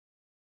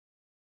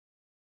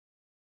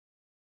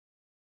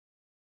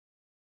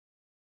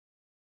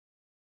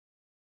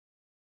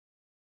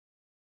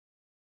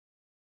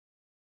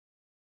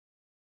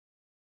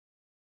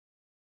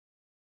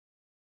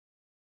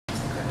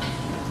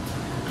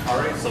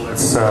So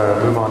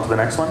let's move on to the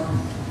next one.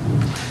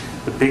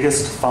 The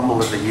biggest fumble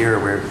of the year.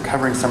 We're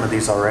covering some of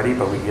these already,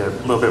 but we get a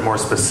little bit more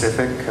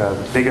specific.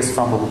 The biggest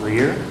fumble of the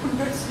year.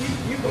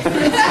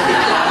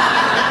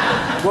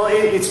 Well,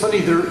 it's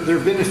funny, there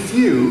have been a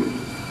few,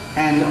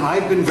 and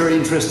I've been very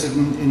interested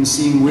in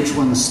seeing which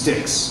one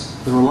sticks.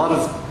 There were a lot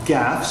of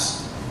gaffes.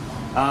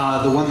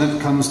 The one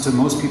that comes to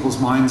most people's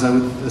minds, I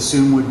would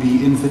assume, would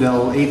be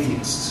infidel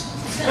atheists.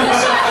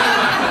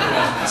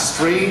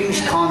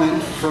 Strange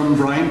comment from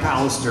Brian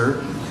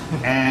Pallister,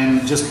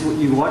 and just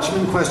you watch him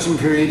in question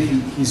period,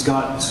 he's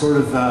got sort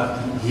of,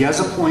 he has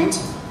a point,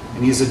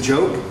 and he has a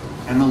joke,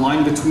 and the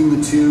line between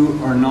the two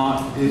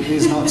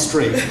is not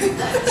straight.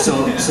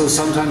 So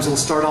sometimes he'll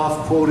start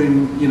off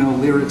quoting,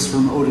 lyrics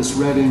from Otis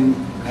Redding,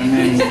 and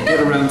then get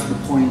around to the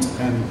point,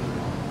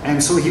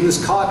 and so he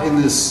was caught in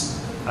this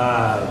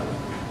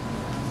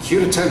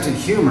cute attempt at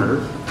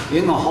humor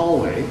in the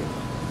hallway.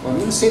 Well, I'm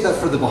going to say that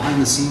for the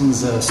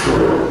behind-the-scenes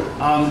story.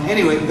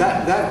 Anyway,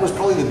 that was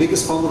probably the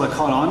biggest fumble that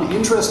caught on.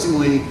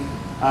 Interestingly,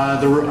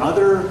 there were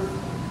other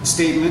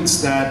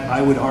statements that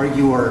I would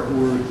argue were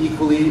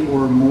equally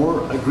or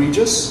more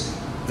egregious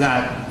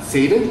that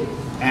faded,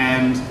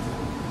 and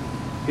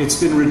it's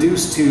been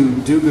reduced to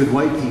do-good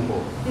white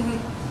people.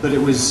 But it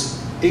was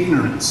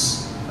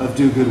ignorance of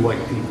do-good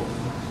white people.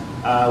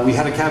 We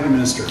had a cabinet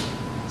minister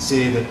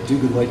say that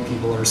do-good white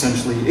people are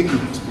essentially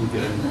ignorant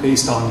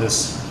based on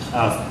this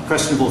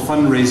questionable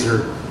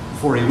fundraiser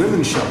for a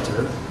women's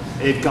shelter.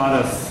 It got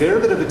a fair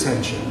bit of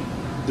attention.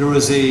 There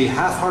was a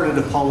half-hearted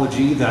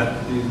apology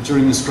that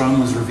during the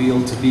scrum was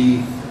revealed to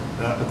be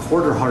a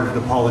quarter-hearted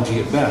apology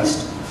at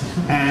best.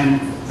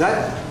 And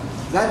that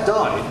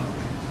died.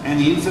 And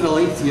the infidel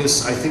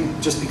atheists, I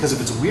think just because of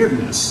its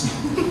weirdness,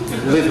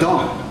 lived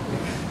on.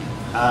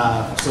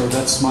 So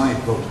that's my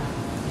vote.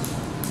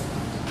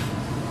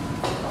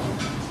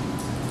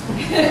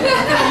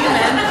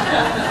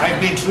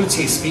 I've made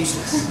Trutsy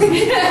speechless.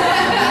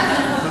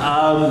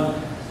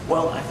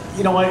 Well,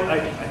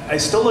 I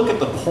still look at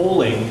the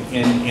polling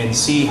and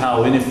see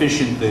how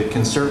inefficient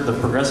the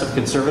progressive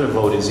conservative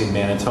vote is in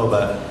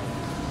Manitoba,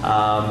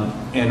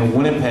 and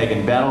Winnipeg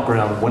and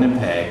battleground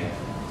Winnipeg,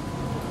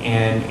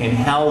 and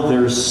how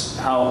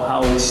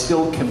it's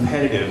still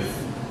competitive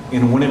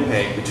in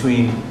Winnipeg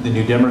between the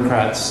New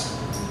Democrats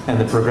and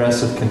the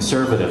progressive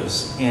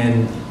conservatives,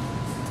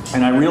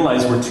 and I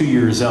realize we're 2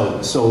 years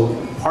out, so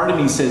part of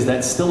me says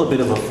that's still a bit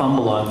of a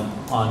fumble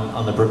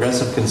on the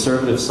progressive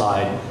conservative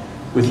side,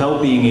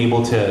 without being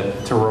able to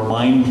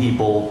remind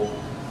people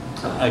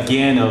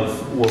again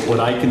of what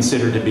I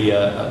consider to be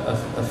a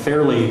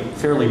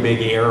fairly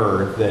big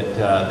error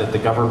that the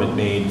government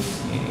made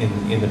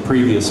in the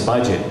previous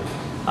budget.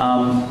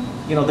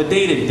 The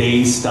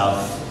day-to-day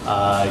stuff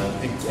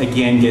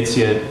again gets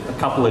you a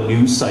couple of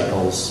news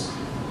cycles,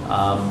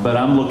 but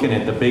I'm looking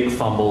at the big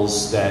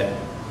fumbles that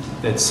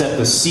set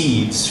the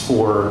seeds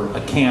for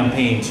a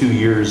campaign 2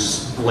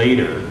 years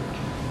later.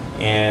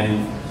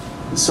 And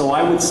so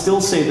I would still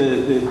say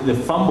the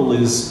fumble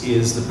is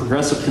the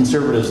progressive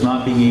conservatives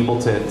not being able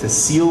to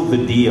seal the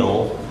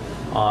deal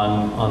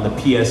on the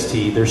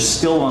PST. They're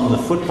still on the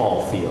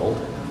football field.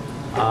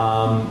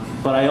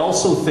 But I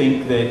also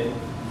think that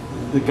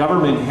the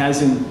government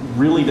hasn't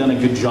really done a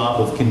good job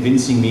of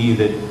convincing me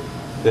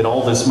that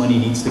all this money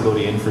needs to go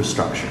to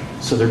infrastructure.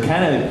 So they're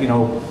kind of,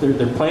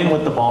 they're playing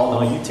with the ball.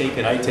 No, you take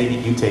it, I take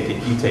it, you take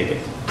it, you take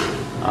it.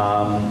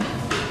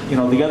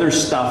 The other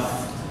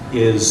stuff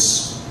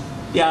is,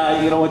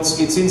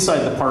 it's inside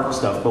the park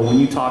stuff, but when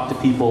you talk to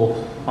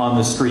people on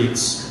the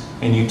streets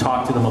and you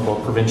talk to them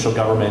about provincial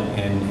government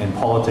and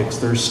politics,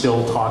 they're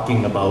still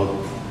talking about,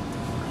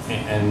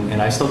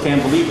 and I still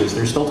can't believe this,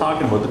 they're still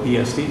talking about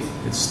the PST.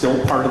 It's still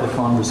part of the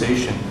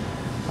conversation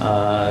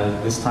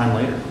this time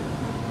later.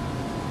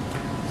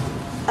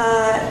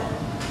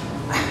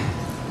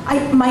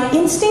 My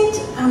instinct,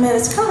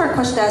 it's kind of a hard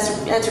question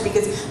to answer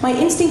because my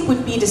instinct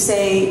would be to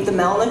say the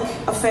Melnick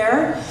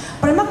affair,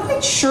 but I'm not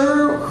quite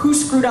sure who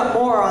screwed up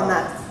more on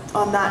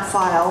that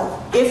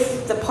file,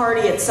 if the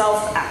party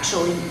itself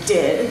actually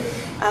did.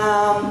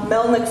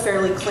 Melnick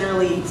fairly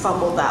clearly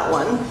fumbled that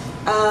one,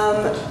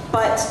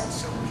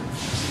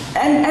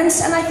 and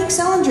I think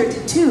Selinger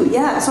did too.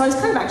 Yeah, so I was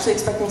kind of actually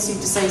expecting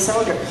Steve to say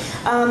Selinger.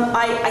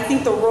 I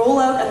think the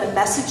rollout and the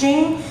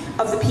messaging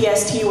of the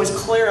PST was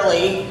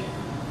clearly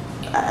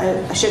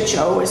a shit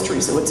show, as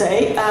Teresa would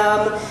say,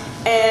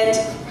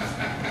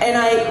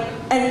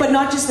 but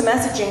not just the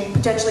messaging,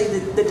 potentially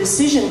the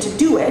decision to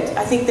do it.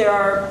 I think there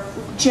are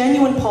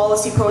genuine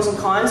policy pros and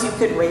cons you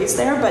could raise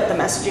there, but the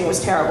messaging was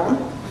terrible.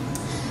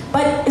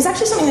 But it's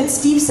actually something that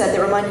Steve said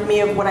that reminded me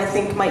of what I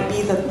think might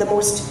be the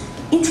most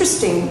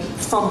interesting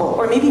fumble,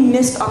 or maybe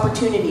missed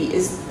opportunity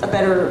is a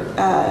better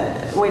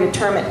way to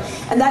term it,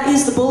 and that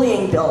is the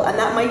bullying bill, and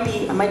that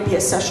might be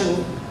a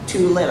session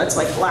too late. It's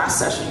like last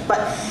session, but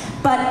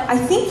I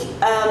think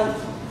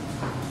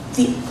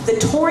the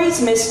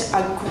Tories missed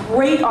a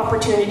great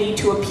opportunity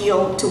to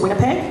appeal to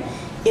Winnipeg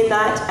in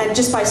that, and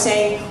just by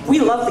saying we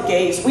love the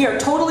gays, we are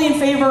totally in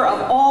favor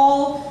of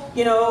all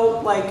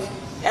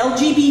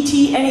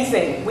LGBT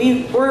anything.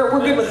 We're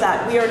good with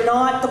that. We are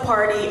not the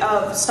party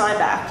of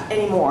Steinbach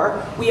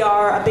anymore. We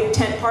are a big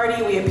tent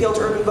party. We appeal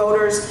to urban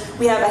voters.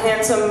 We have a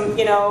handsome,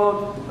 you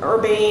know,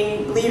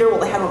 urban leader. Well,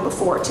 they had one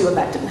before too, and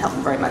that didn't help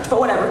them very much. But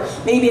whatever.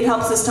 Maybe it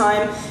helps this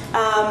time.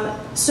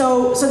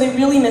 So they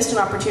really missed an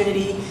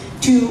opportunity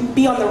to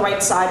be on the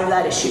right side of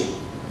that issue.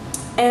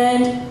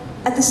 And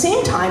at the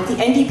same time, the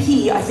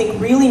NDP, I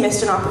think, really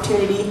missed an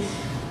opportunity,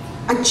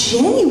 a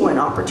genuine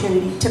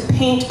opportunity, to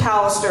paint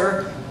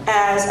Pallister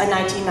as a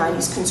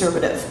 1990s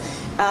conservative.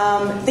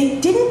 They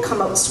didn't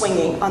come out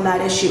swinging on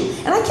that issue.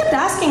 And I kept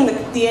asking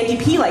the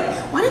NDP, like,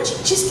 why don't you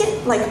just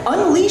get, like,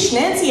 unleash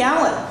Nancy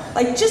Allen?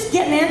 Like, just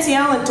get Nancy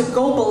Allen to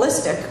go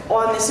ballistic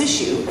on this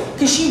issue,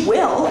 because she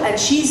will, and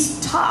she's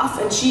tough,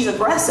 and she's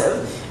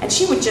aggressive, and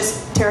she would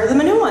just tear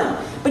them a new one.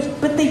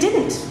 But they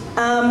didn't.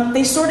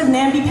 They sort of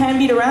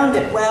namby-pambied around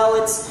it. Well,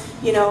 it's,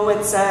 you know,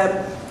 it's,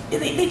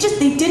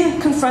 they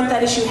didn't confront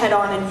that issue head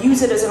on and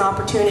use it as an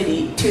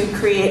opportunity to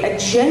create a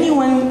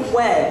genuine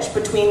wedge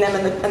between them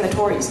and the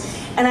Tories.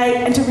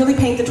 And to really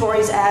paint the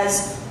Tories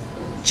as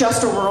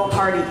just a rural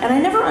party. And I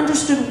never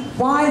understood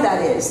why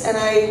that is, and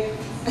I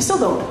still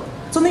don't.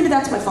 So maybe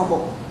that's my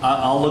fumble.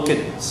 I'll look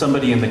at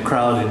somebody in the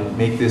crowd and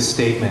make this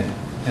statement,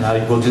 and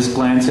I will just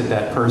glance at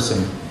that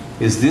person.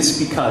 Is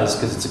this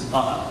because it's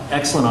an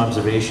excellent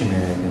observation,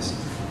 Mary Agnes,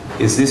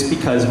 is this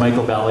because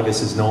Michael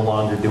Balagas is no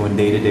longer doing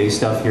day-to-day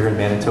stuff here in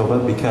Manitoba?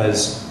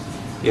 Because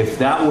if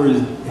that were to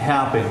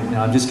happen,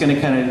 now I'm just going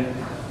to kind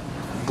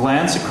of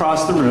glance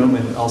across the room,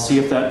 and I'll see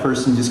if that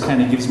person just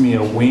kind of gives me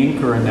a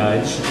wink or a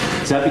nudge.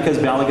 Is that because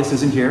Balagas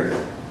isn't here?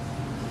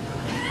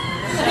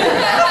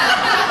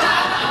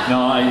 No,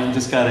 I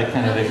just got to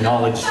kind of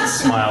acknowledge the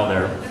smile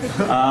there.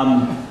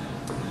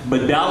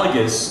 But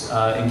Balagas,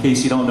 in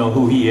case you don't know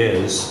who he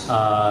is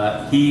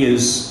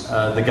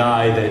the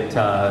guy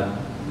that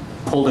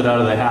pulled it out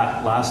of the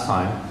hat last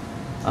time,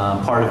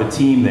 part of a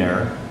team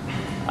there.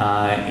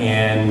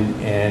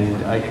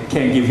 And I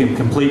can't give him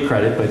complete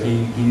credit, but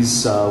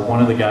he's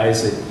one of the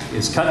guys that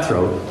is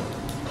cutthroat.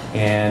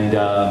 And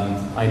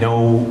I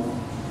know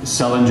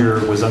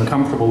Selinger was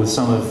uncomfortable with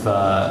some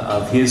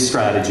of his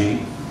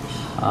strategy,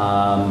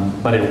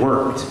 but it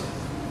worked.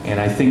 And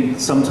I think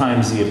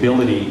sometimes the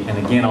ability, and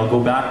again, I'll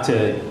go back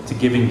to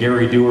giving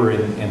Gary Dewar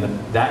and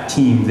that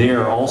team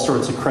there all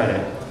sorts of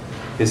credit,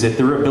 is that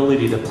their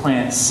ability to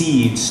plant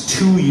seeds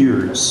 2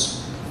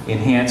 years in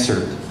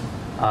Hansard,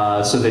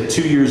 so that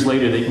 2 years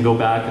later they can go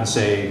back and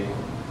say,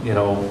 you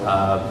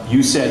know,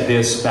 you said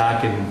this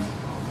back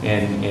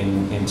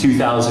in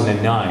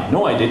 2009.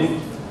 No, I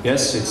didn't.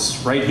 Yes,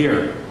 it's right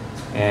here.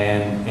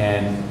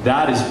 And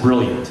that is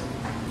brilliant.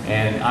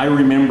 And I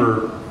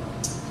remember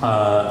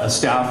a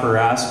staffer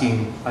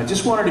asking, I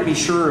just wanted to be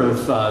sure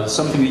of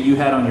something that you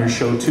had on your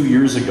show 2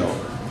 years ago.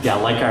 Yeah,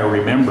 like I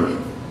remember.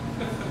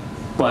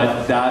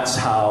 But that's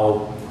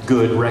how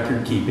good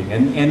record keeping,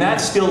 and that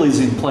still is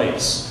in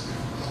place.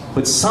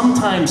 But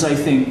sometimes I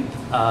think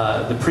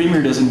the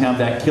Premier doesn't have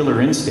that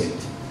killer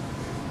instinct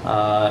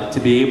to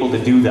be able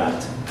to do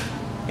that.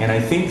 And I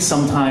think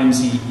sometimes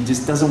he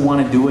just doesn't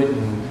want to do it,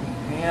 and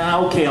yeah,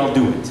 okay, I'll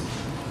do it.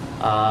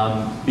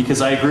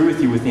 Because I agree with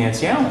you with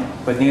Nancy Allen,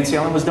 but Nancy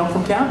Allen was done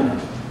from cabinet.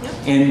 Yep.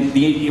 And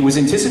it was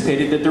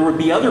anticipated that there would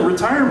be other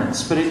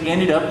retirements, but it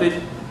ended up that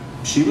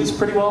she was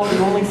pretty well the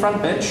only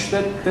front bench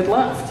that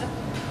left.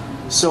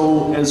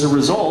 So as a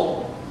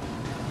result,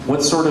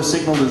 what sort of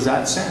signal does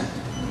that send?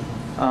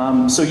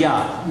 So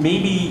yeah,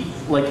 maybe,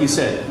 like you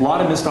said, a lot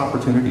of missed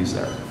opportunities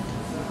there.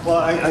 Well,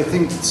 I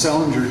think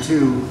Selinger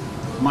too,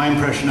 my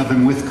impression of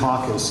him with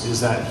caucus is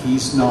that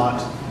he's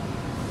not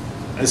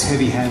as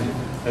heavy-handed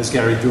as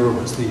Gary Dewar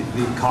was.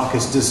 The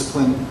caucus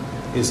discipline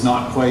is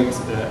not quite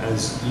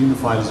as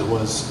unified as it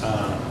was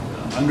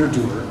under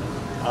Dewar.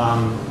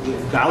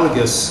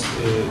 Balagas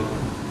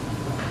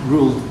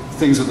ruled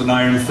things with an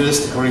iron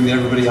fist, according to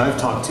everybody I've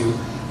talked to.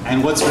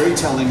 And what's very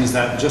telling is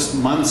that just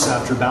months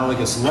after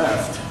Balagas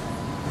left,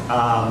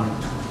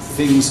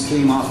 things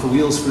came off the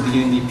wheels for the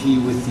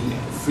NDP with the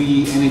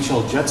free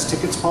NHL Jets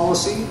tickets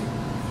policy.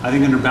 I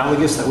think under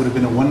Balagas that would have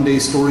been a one-day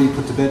story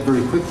put to bed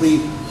very quickly.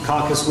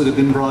 Caucus would have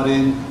been brought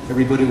in,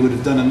 everybody would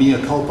have done a mea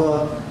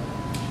culpa,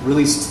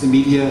 released to the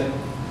media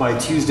by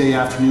Tuesday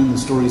afternoon, the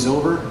story's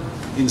over.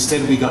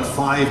 Instead we got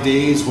 5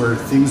 days where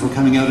things were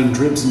coming out in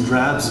dribs and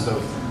drabs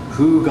about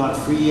who got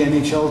free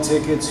NHL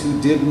tickets, who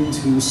didn't,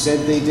 who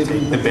said they didn't.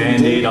 Take the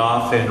Band-Aid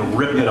off and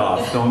rip it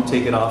off. Don't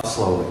take it off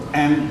slowly.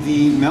 And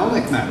the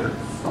Melnick matter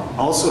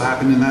also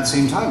happened in that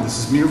same time. This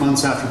is mere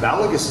months after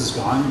Balagas is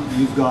gone.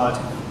 You've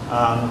got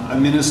a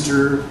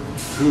minister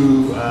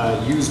who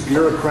used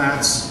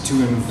bureaucrats to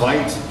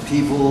invite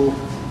people,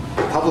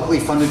 publicly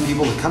funded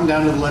people, to come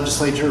down to the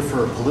legislature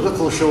for a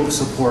political show of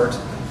support.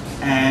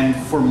 And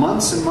for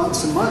months and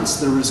months and months,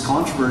 there was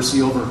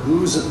controversy over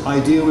whose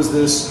idea was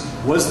this.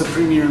 Was the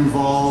Premier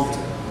involved?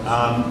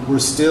 We're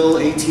still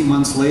 18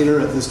 months later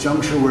at this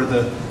juncture where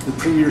the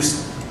Premier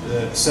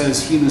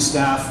says he and his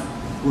staff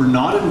were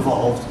not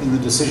involved in the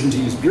decision to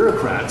use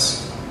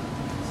bureaucrats.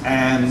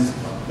 And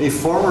a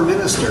former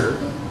minister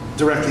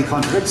directly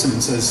contradicts him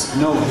and says,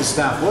 no, his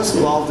staff was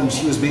involved and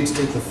she was made to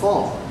take the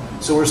fall.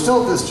 So we're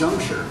still at this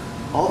juncture,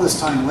 all this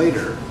time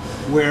later,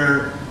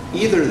 where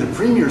either the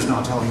Premier's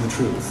not telling the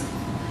truth,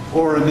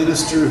 or a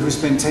minister who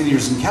spent 10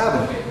 years in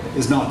cabinet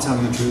is not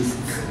telling the truth,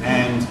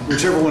 and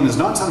whichever one is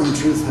not telling the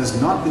truth has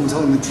not been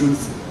telling the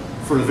truth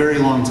for a very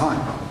long time.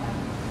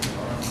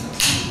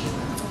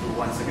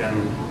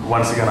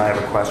 Once again, I have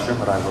a question,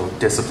 but I will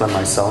discipline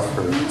myself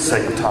for the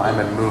sake of time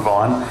and move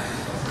on.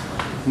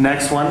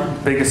 Next one,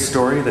 biggest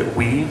story that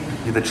we,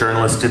 the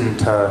journalists, didn't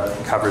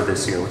cover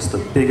this year. What's the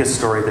biggest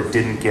story that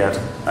didn't get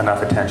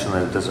enough attention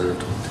that it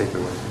deserved? Take it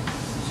away.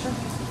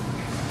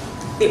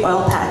 The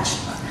oil patch.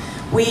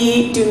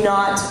 We do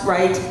not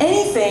write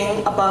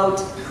anything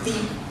about the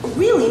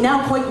really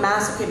now quite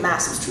massive, okay,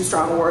 massive is too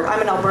strong a word,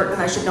 I'm an Albertan,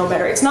 I should know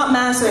better. It's not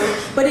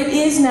massive, but it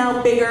is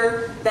now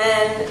bigger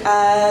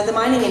than the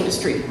mining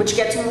industry, which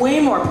gets way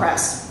more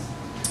press.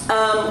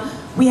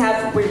 We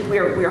are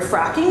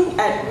fracking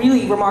at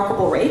really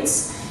remarkable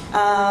rates.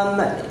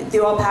 The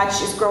oil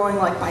patch is growing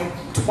like by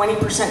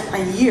 20%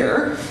 a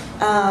year,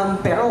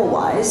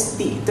 barrel-wise.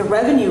 The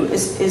revenue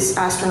is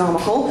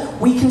astronomical.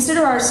 We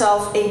consider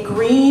ourselves a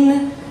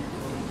green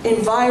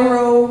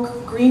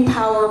green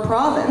power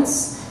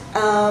province,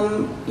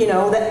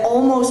 that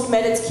almost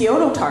met its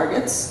Kyoto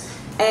targets,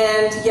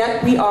 and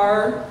yet we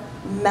are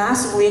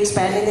massively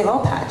expanding the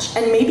oil patch.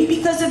 And maybe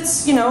because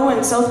it's,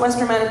 in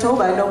southwestern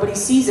Manitoba, nobody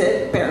sees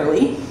it,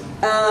 barely,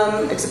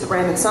 except the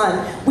Brandon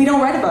Sun, we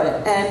don't write about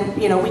it. And,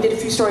 we did a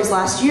few stories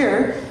last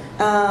year.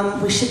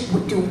 We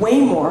should do way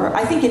more.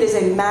 I think it is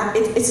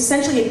it's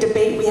essentially a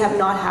debate we have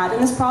not had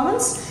in this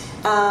province.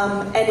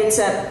 And it's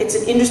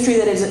an industry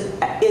that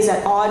is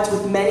at odds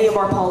with many of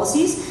our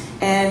policies,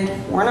 and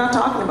we're not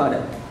talking about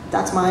it.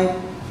 That's my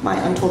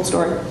untold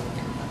story.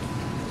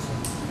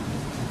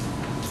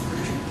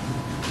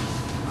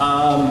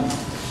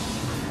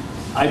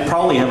 I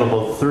probably have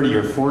about 30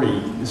 or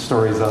 40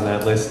 stories on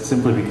that list,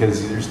 simply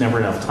because there's never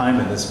enough time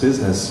in this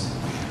business.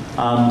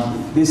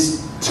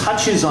 This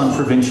touches on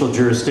provincial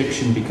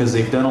jurisdiction because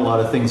they've done a lot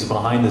of things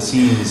behind the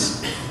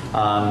scenes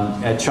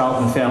at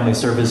Child and Family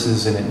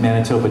Services and at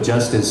Manitoba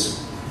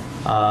Justice,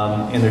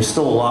 and there's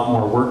still a lot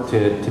more work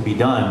to be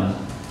done.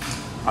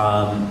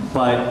 And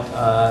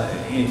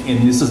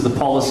this is the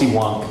policy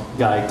wonk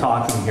guy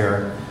talking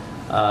here.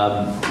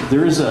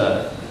 There is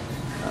a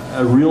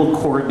real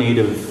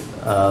coordinative.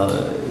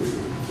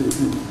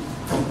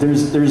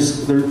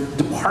 Their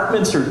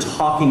departments are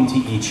talking to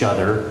each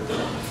other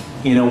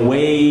in a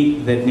way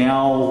that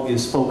now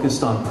is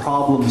focused on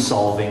problem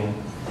solving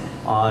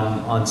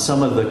on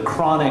some of the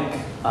chronic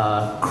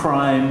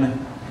crime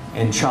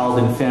and child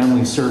and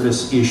family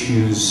service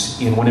issues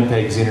in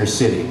Winnipeg's inner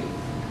city.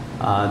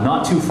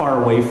 Not too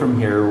far away from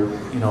here,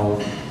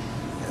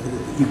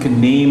 you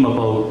can name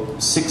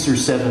about 6 or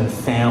 7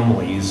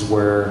 families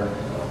where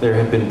there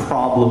have been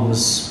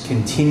problems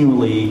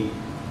continually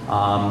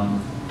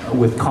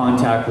with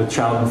contact with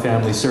Child and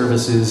Family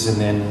Services, and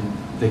then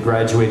they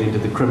graduate into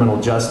the criminal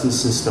justice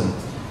system.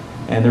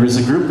 And there is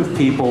a group of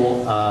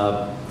people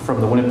from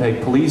the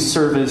Winnipeg Police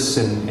Service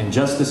and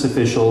justice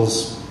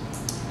officials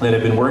that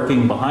have been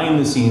working behind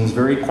the scenes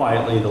very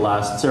quietly the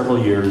last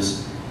several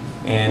years.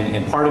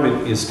 And part of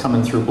it is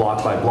coming through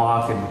block by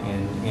block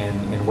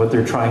and what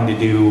they're trying to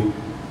do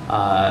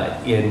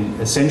in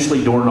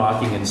essentially door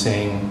knocking and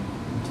saying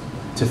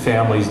to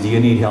families, do you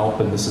need help?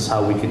 And this is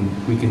how we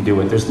can do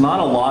it. There's not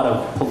a lot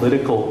of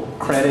political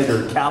credit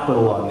or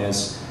capital on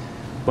this,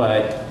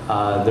 but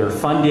they're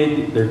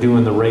funded, they're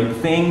doing the right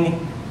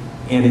thing,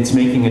 and it's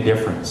making a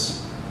difference.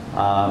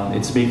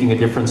 It's making a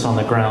difference on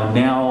the ground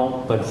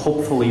now, but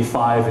hopefully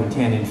 5 and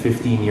 10 and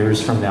 15 years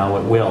from now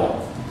it will.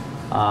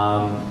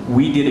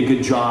 We did a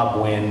good job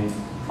when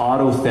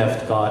auto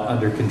theft got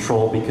under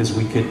control because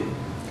we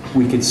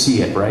could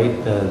see it,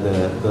 right?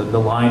 The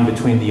line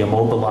between the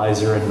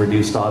immobilizer and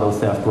reduced auto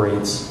theft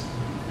rates,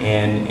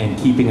 and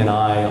keeping an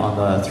eye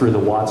on through the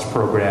Watts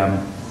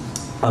program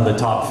on the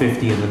top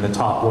 50 and then the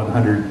top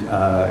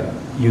 100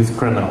 youth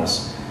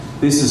criminals.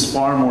 This is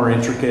far more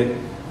intricate,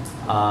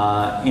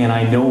 and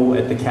I know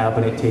at the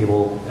cabinet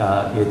table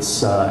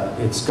it's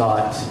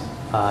got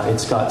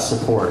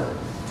support.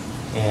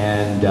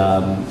 And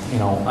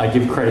I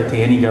give credit to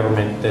any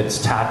government that's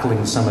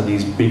tackling some of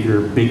these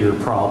bigger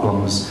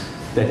problems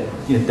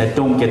that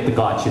don't get the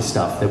gotcha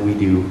stuff that we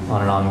do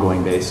on an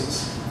ongoing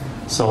basis.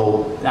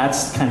 So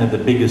that's kind of the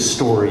biggest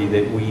story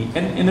that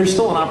and there's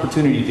still an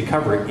opportunity to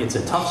cover it. It's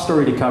a tough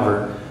story to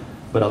cover,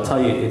 but I'll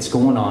tell you, it's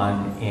going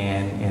on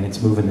and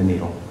it's moving the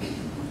needle.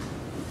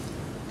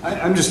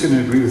 I'm just going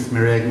to agree with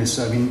Mary Agnes.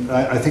 I mean,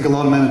 I think a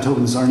lot of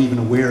Manitobans aren't even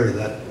aware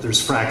that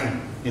there's fracking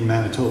in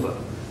Manitoba.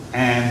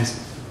 And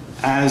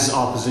as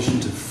opposition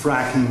to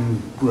fracking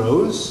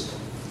grows,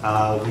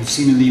 we've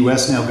seen in the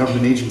US now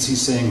government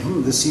agencies saying,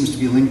 this seems to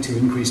be linked to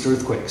increased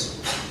earthquakes,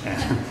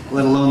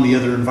 let alone the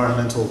other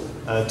environmental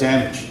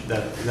damage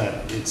that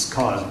it's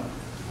causing.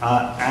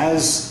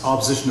 As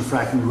opposition to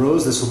fracking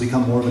grows, this will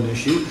become more of an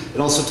issue. It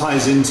also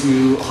ties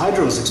into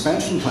hydro's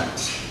expansion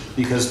plans,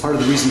 because part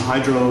of the reason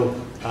hydro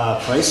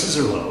prices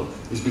are low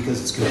is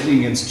because it's competing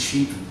against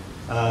cheap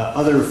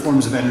other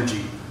forms of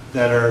energy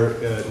that are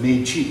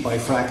made cheap by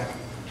fracking.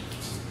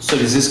 So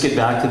does this get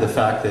back to the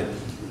fact that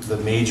the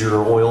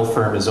major oil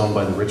firm is owned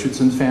by the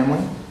Richardson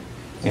family,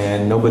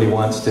 and nobody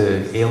wants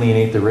to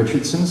alienate the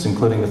Richardsons,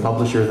 including the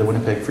publisher of the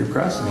Winnipeg Free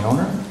Press and the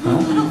owner? No?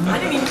 I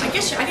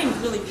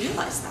didn't really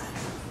realize that.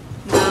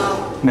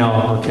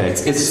 No, okay.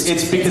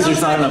 It's because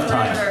there's not enough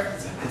time.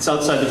 It's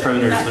outside the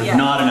perimeter. There's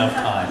not enough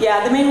time.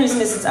 Yeah, the main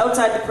reason is it's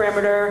outside the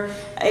perimeter.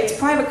 It's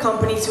private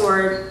companies who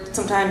are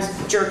sometimes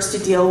jerks to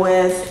deal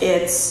with.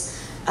 It's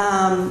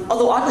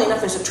although oddly enough,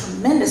 there's a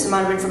tremendous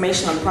amount of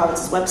information on the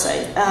province's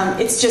website.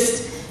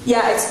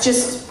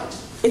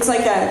 It's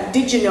like a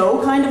did you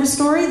know kind of a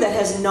story that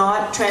has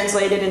not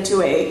translated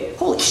into a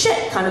holy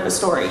shit kind of a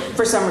story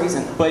for some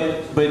reason.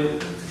 But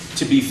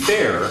to be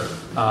fair,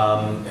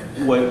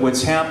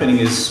 what's happening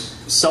is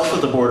south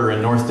of the border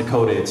in North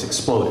Dakota, it's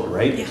exploded,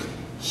 right? Yeah.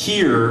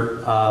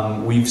 Here,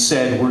 we've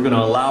said we're going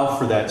to allow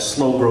for that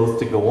slow growth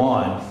to go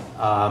on,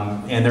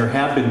 and there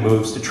have been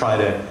moves to try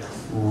to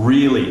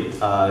really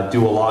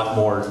do a lot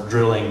more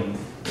drilling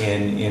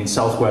in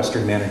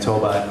southwestern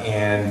Manitoba,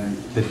 and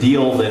the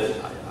deal that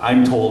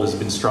I'm told has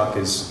been struck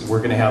is we're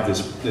going to have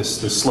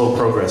this slow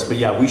progress. But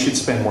yeah, we should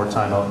spend more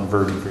time out in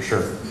Verdi for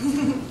sure.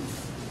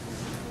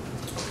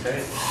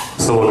 Okay.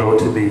 So we'll go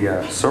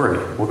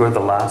to the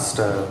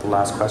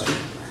last question.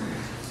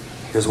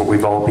 Here's what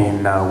we've all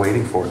been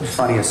waiting for: the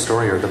funniest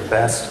story or the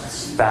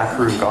best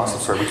backroom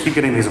gossip story. We keep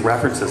getting these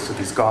references to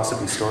these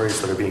gossipy stories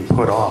that are being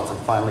put off, and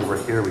finally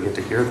we're here. We get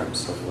to hear them.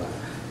 So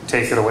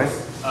take it away.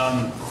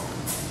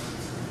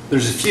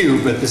 There's a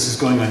few, but this is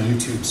going on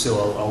YouTube,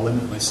 so I'll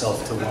limit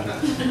myself to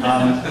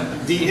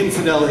one. The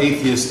infidel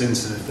atheist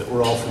incident that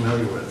we're all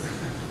familiar with.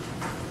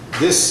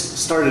 This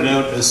started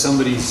out as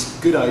somebody's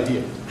good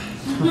idea.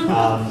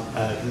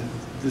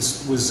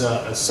 This was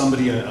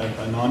somebody,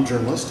 a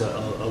non-journalist,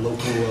 a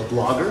local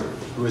blogger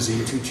who has a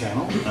YouTube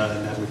channel,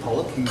 Natalie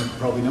Pollock, you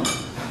probably know.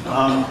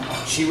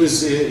 She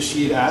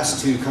had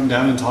asked to come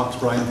down and talk to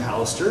Brian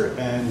Pallister,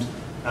 and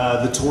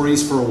the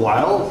Tories for a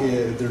while,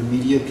 their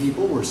media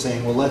people were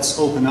saying, well, let's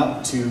open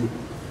up to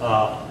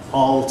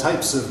all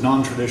types of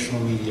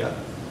non-traditional media.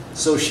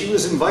 So she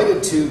was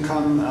invited to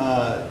come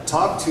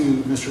talk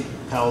to Mr.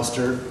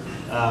 Pallister.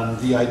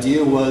 The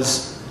idea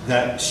was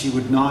that she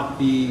would not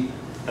be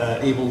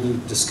able to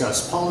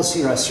discuss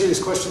policy or ask serious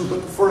questions,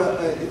 but for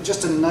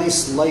just a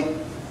nice, light,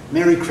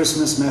 Merry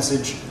Christmas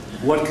message,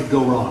 what could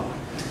go wrong?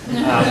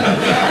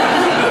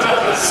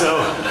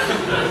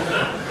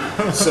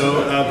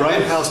 So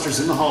Brian Pallister's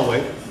in the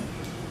hallway,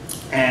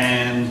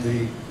 and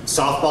the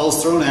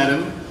softball's thrown at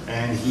him,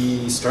 and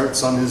he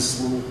starts on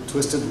his little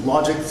twisted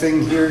logic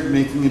thing here,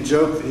 making a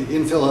joke. The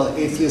infidel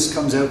atheist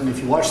comes out, and if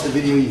you watch the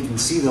video, you can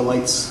see the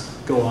lights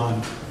go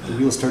on. The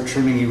wheels start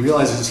turning. He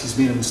realizes he's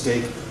made a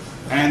mistake.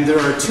 And there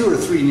are 2 or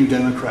 3 New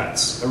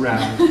Democrats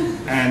around.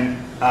 And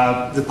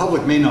the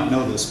public may not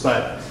know this,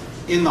 but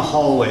in the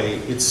hallway,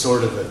 it's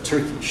sort of a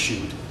turkey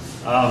shoot.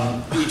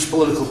 Each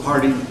political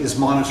party is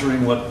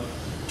monitoring what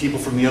people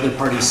from the other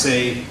party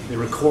say. They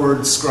record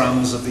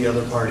scrums of the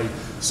other party.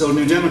 So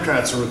New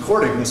Democrats are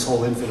recording this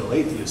whole infidel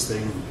atheist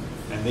thing,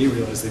 and they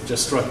realize they've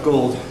just struck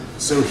gold.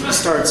 So he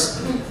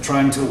starts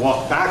trying to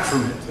walk back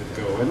from it and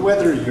go, and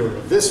whether you're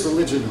of this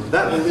religion or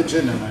that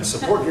religion, and I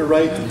support your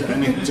right,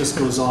 and it just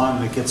goes on,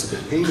 and it gets a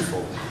bit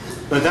painful.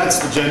 But that's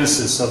the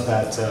genesis of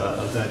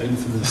that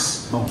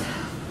infamous moment.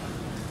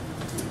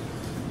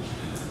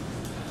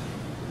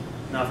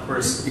 Now, of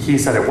course, he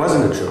said it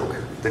wasn't a joke,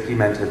 that he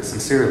meant it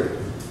sincerely.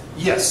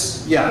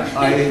 Yes, yeah,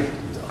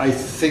 I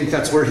think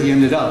that's where he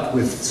ended up,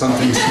 with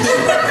something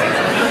sincere.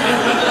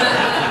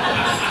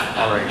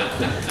 All right.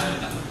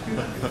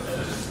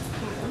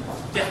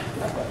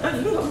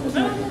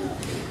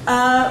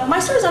 My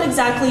story's not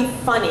exactly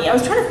funny. I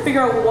was trying to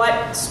figure out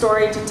what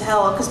story to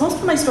tell, because most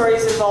of my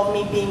stories involve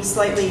me being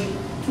slightly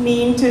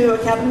mean to a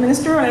cabinet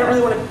minister, and I don't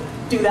really want to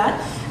do that.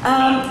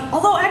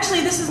 Although,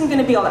 actually, this isn't going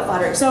to be all that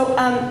flattering. So,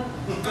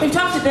 we've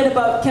talked a bit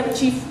about Kevin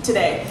Chief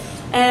today.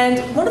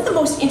 And one of the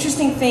most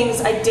interesting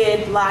things I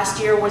did last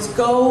year was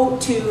go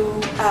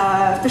to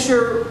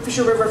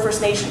Fisher River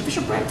First Nation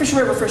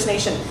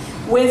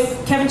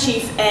with Kevin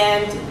Chief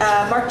and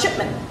Mark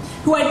Chipman,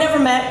 who I'd never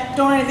met,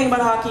 don't know anything about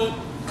hockey,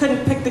 I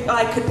could pick the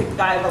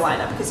guy out of the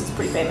lineup because he's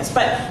pretty famous,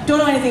 but don't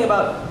know anything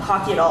about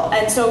hockey at all.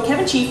 And so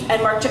Kevin Chief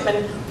and Mark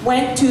Chipman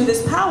went to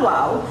this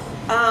powwow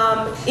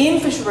in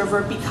Fisher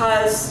River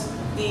because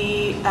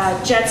the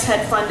Jets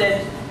had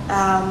funded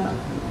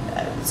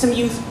some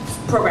youth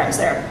programs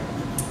there.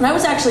 And I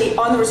was actually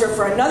on the reserve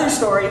for another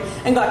story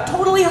and got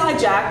totally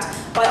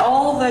hijacked by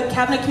all the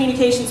cabinet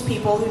communications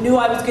people who knew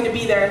I was going to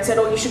be there and said,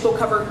 oh, you should go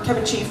cover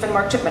Kevin Chief and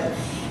Mark Chipman.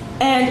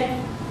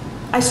 And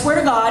I swear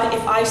to God,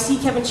 if I see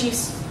Kevin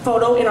Chief's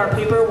photo in our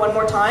paper one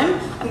more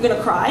time, I'm going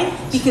to cry,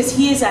 because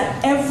he was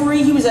at an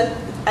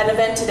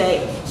event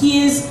today.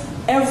 He is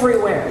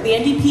everywhere. The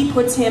NDP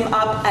puts him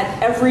up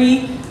at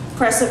every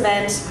press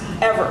event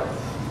ever.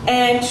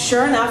 And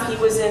sure enough, he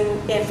was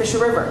in Fisher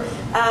River.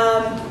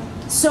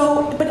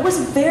 But it was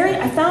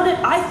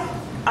I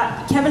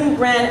Kevin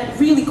ran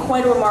really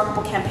quite a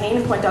remarkable campaign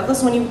in Point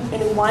Douglas when he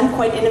won,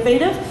 quite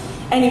innovative,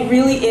 and he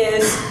really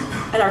is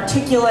an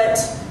articulate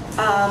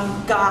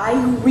guy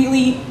who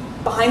really,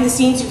 behind the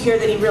scenes, you hear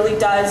that he really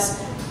does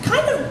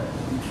kind of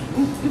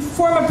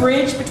form a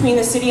bridge between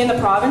the city and the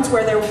province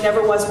where there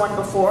never was one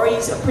before.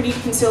 He's a pretty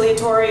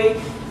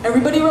conciliatory,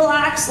 everybody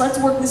relax, let's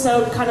work this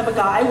out kind of a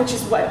guy, which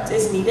is what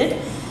is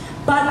needed.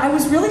 But I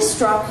was really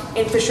struck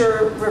in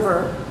Fisher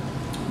River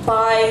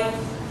by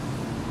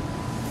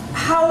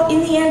how, in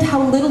the end,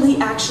 how little he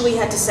actually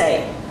had to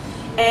say.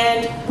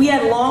 And we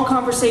had long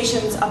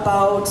conversations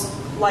about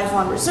life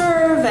on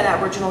reserve and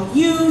Aboriginal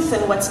youth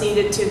and what's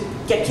needed to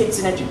get kids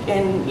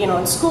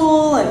in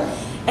school.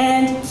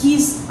 And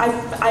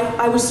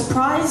I was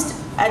surprised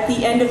at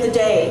the end of the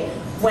day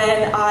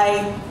when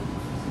I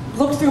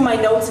looked through my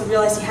notes and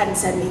realized he hadn't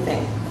said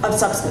anything of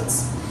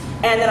substance.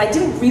 And that I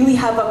didn't really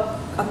have a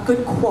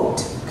good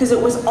quote, because it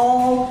was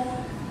all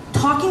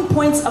talking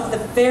points of the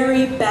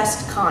very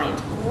best kind.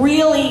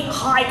 Really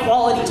high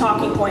quality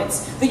talking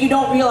points that you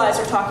don't realize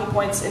are talking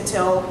points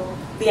until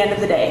the end of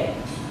the day.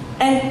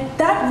 And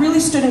that really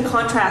stood in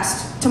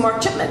contrast to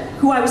Mark Chipman,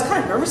 who I was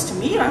kind of nervous to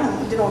meet. I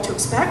didn't know what to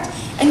expect.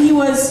 And he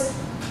was,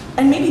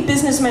 and maybe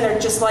businessmen are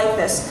just like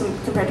this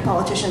compared to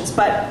politicians,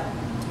 but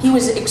he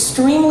was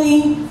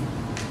extremely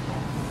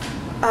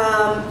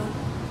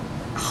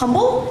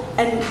humble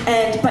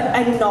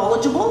and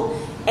knowledgeable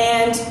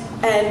and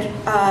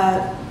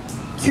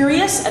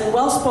curious and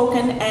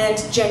well-spoken and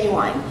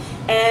genuine.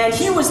 And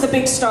he was the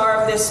big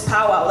star of this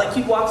powwow. Like,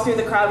 you'd walk through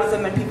the crowd with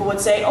him and people would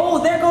say, "Oh,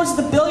 there goes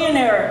the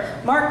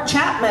billionaire, Mark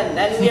Chapman."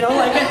 And,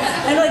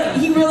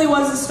 and he really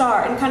was a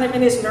star. And kind of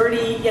in his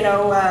nerdy,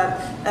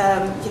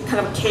 kind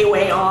of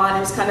K-way on,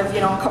 he was kind of,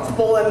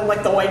 comfortable and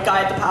like the white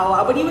guy at the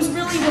powwow, but he was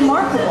really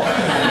remarkable.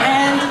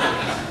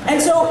 And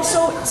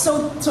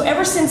so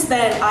ever since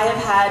then, I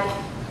have had,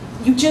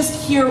 you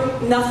just hear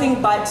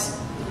nothing but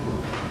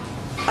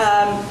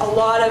a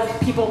lot of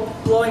people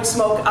blowing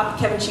smoke up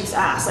Kevin Chief's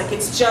ass. Like,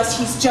 he's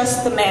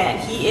just the man.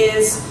 He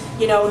is,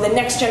 the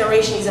next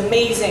generation. He's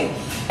amazing.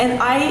 And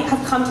I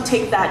have come to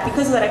take that,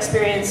 because of that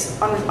experience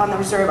on the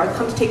reserve, I've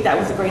come to take that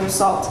with a grain of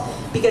salt,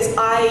 because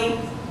I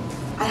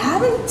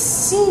haven't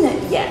seen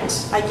it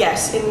yet, I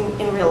guess,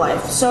 in real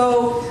life.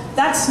 So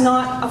that's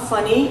not a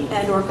funny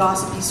and or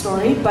gossipy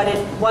story, but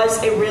it was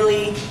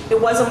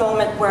a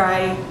moment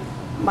where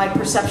my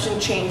perception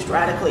changed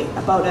radically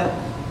about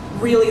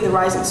really the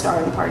rising star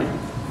in the party.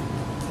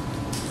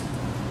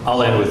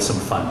 I'll end with some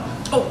fun.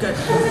 Oh, good.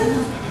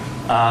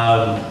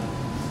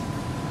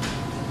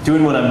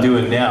 Doing what I'm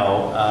doing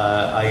now,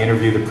 I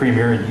interview the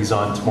Premier, and he's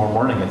on tomorrow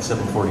morning at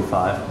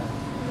 7:45.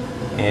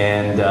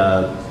 And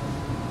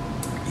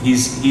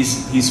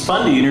he's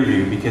fun to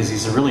interview because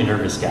he's a really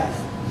nervous guy.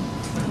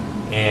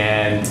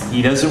 And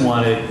he doesn't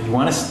want to, he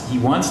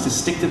wants to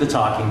stick to the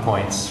talking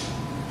points.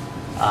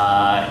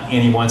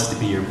 And he wants to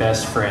be your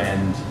best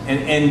friend.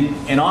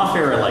 And off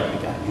air, I like the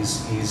guy.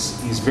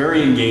 He's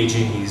very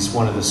engaging. He's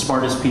one of the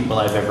smartest people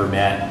I've ever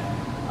met.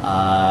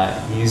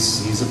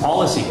 He's a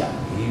policy guy.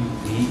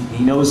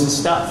 He knows his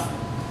stuff.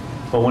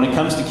 But when it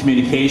comes to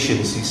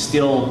communications, he's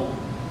still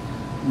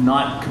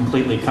not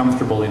completely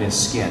comfortable in his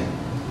skin.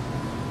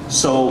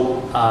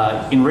 So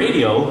in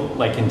radio,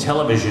 like in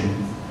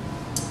television,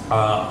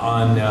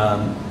 on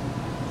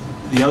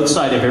the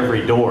outside of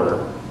every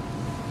door,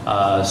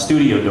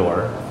 studio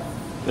door,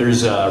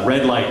 there's a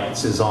red light that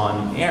says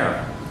on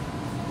air.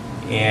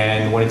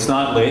 And when it's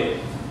not lit,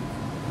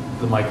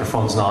 the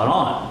microphone's not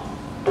on.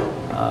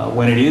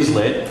 When it is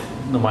lit,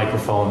 the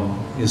microphone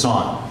is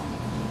on.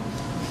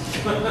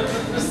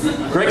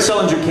 Greg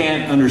Sellinger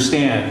can't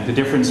understand the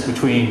difference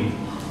between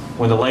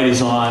when the light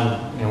is on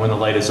and when the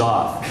light is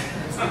off.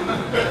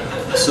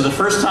 So the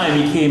first time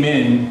he came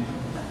in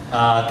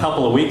a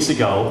couple of weeks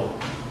ago,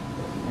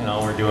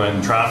 we're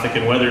doing traffic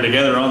and weather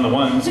together on the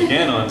ones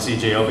again on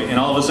CJO, and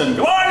all of a sudden,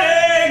 "Good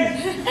morning!"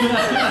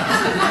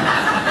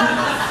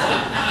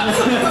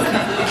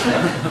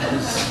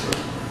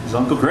 It's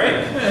Uncle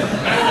Greg.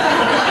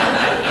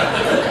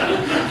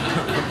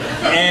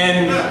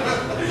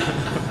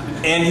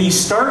 And he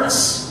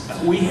starts,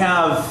 we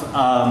have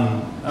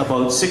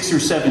about 6 or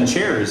 7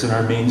 chairs in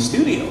our main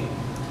studio.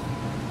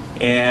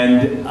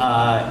 And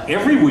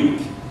every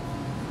week,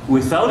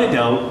 without a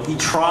doubt, he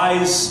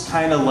tries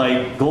kind of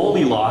like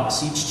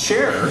Goldilocks each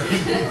chair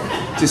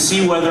to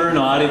see whether or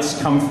not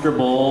it's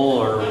comfortable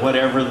or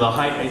whatever the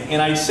height.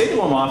 And I say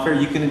to him off air,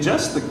 "You can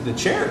adjust the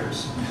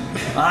chairs."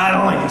 "I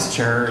don't like this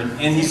chair."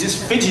 And he's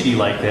just fidgety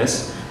like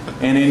this.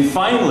 And then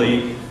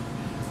finally,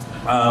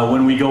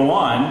 when we go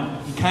on,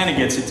 he kind of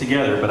gets it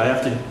together, but I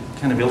have to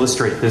kind of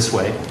illustrate this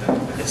way.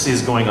 This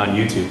is going on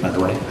YouTube, by the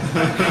way.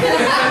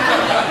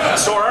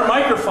 So our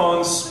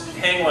microphones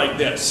hang like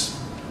this.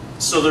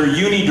 So they're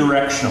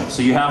unidirectional,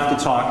 so you have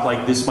to talk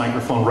like this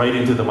microphone right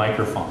into the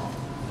microphone.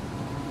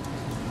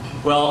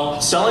 Well,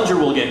 Sellinger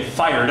will get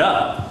fired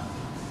up,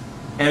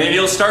 and then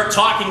he'll start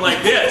talking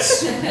like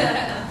this.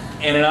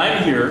 And then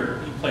I'm here,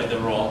 he played the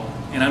role,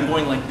 and I'm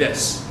going like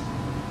this.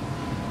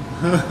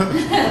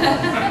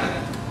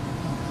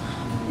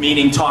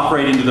 meaning talk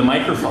right into the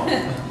microphone.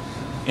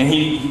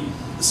 And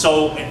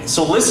so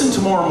listen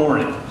tomorrow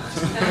morning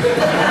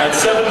at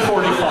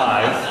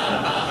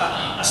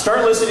 7:45.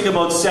 Start listening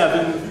about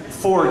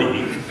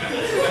 7:40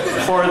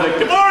 for the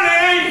good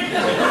morning.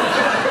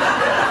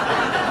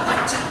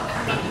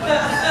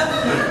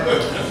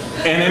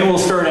 And then we'll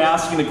start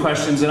asking the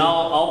questions, and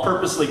I'll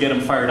purposely get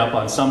him fired up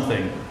on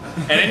something.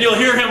 And then you'll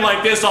hear him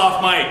like this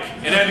off mic,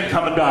 and then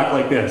coming back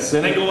like this,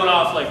 and then going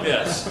off like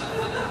this.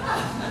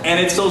 And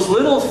it's those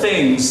little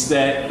things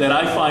that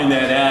I find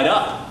that add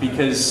up,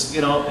 because, you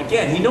know,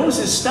 again, he knows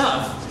his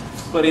stuff,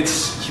 but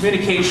it's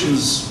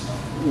communications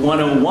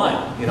 101,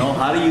 you know,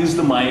 how to use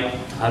the mic,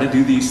 how to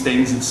do these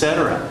things,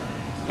 etc.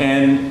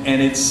 And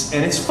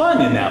it's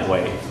fun in that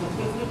way.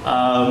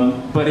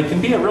 But it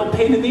can be a real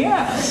pain in the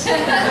ass.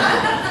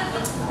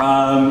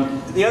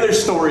 The other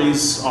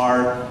stories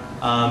are,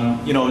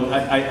 you know,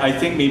 I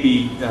think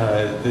maybe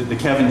the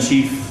Kevin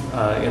Chief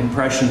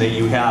impression that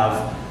you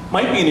have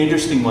might be an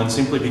interesting one,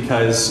 simply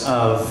because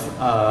of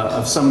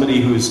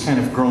somebody who's kind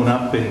of grown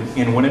up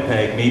in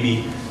Winnipeg,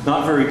 maybe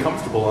not very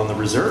comfortable on the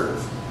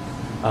reserve,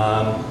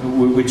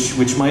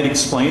 which might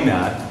explain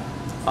that.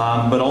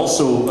 But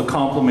also a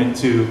compliment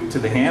to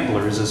the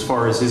handlers as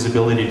far as his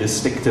ability to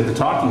stick to the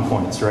talking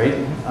points, right?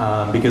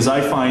 Because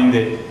I find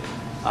that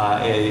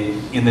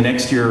in the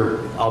next year,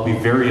 I'll be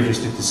very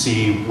interested to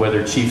see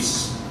whether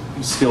Chiefs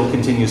still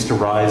continues to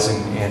rise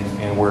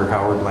and where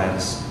Howard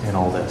lands in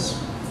all this.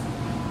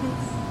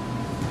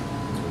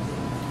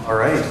 All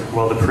right.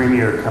 Well, the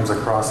Premier comes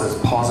across as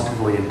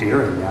positively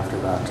endearing after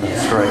that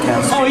story. I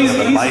can't speak to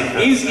the mic.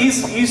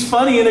 He's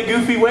funny in a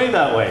goofy way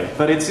that way,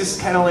 but it's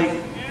just kind of like,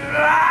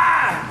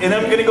 ah! And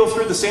I'm going to go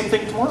through the same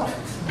thing tomorrow.